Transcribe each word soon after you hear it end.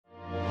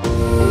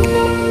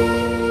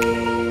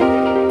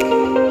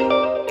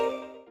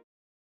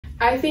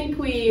I think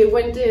we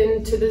went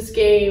into this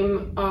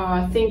game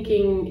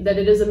thinking that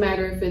it doesn't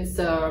matter if it's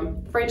a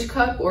French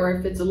Cup or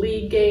if it's a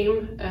league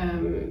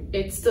game.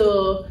 It's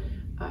still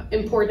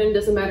important,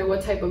 doesn't matter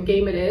what type of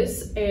game it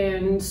is.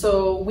 And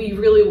so we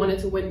really wanted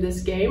to win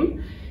this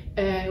game.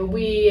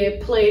 We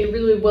played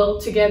really well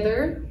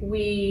together.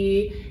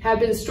 We have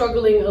been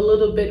struggling a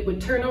little bit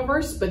with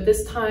turnovers, but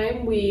this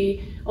time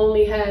we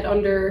only had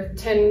under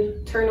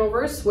 10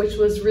 turnovers, which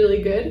was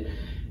really good.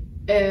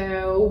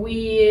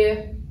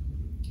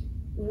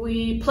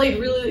 We played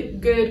really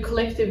good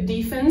collective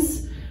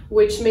defense,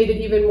 which made it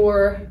even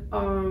more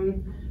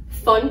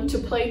fun to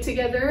play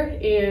together,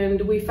 and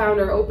we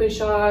found our open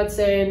shots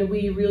and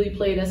we really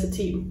played as a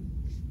team.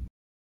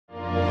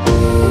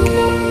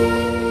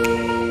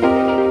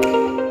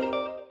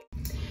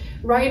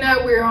 Right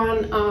now we're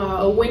on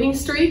a winning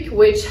streak,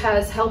 which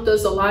has helped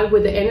us a lot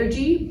with the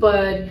energy,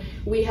 but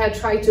we had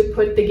tried to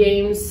put the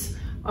games,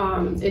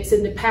 it's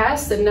in the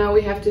past, and now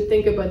we have to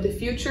think about the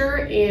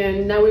future.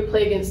 And now we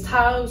play against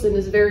Taos, and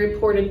it's very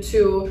important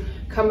to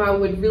come out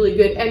with really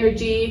good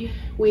energy.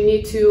 We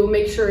need to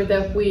make sure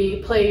that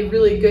we play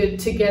really good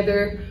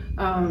together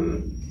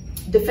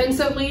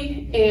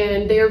defensively,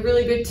 and they're a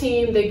really good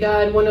team. They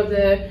got one of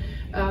the,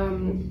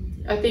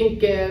 I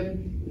think,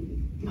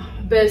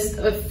 best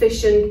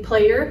efficient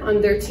player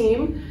on their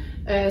team,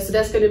 so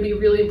that's going to be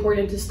really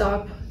important to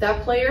stop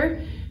that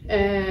player,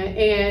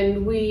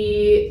 and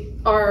we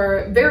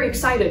are very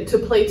excited to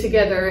play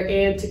together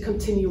and to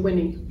continue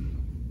winning.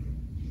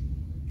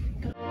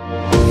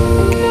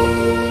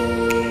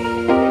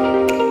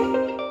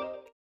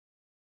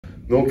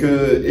 Donc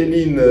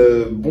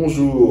Elin,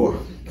 bonjour.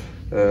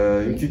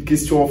 Une petite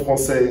question en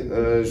français.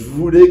 Je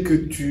voulais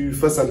que tu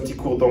fasses un petit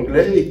cours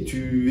d'anglais et que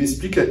tu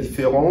expliques la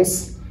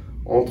différence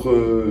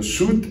entre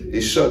shoot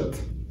et shot.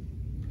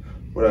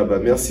 Voilà, bah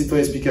merci de ton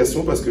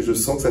explication parce que je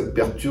sens que ça te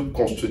perturbe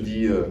quand je te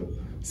dis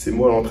ces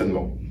mots à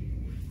l'entraînement.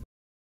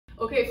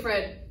 Okay,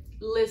 Fred,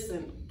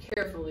 listen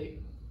carefully.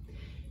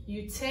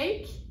 You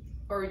take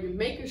or you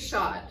make a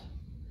shot,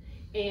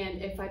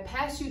 and if I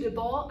pass you the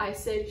ball, I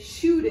said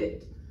shoot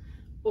it.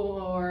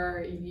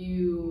 Or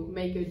you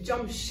make a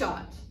jump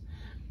shot,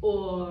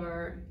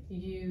 or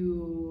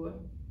you,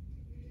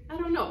 I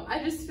don't know,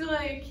 I just feel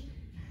like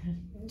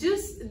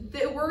just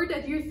the word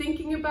that you're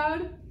thinking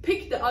about,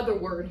 pick the other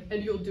word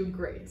and you'll do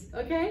great,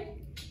 okay?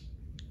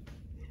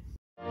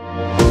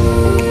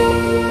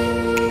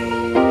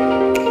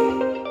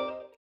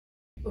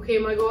 Okay,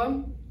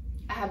 Magoa,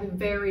 I have a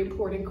very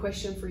important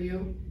question for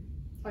you.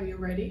 Are you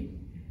ready?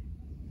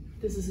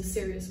 This is a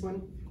serious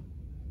one.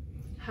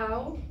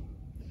 How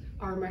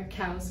are my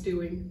cows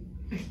doing?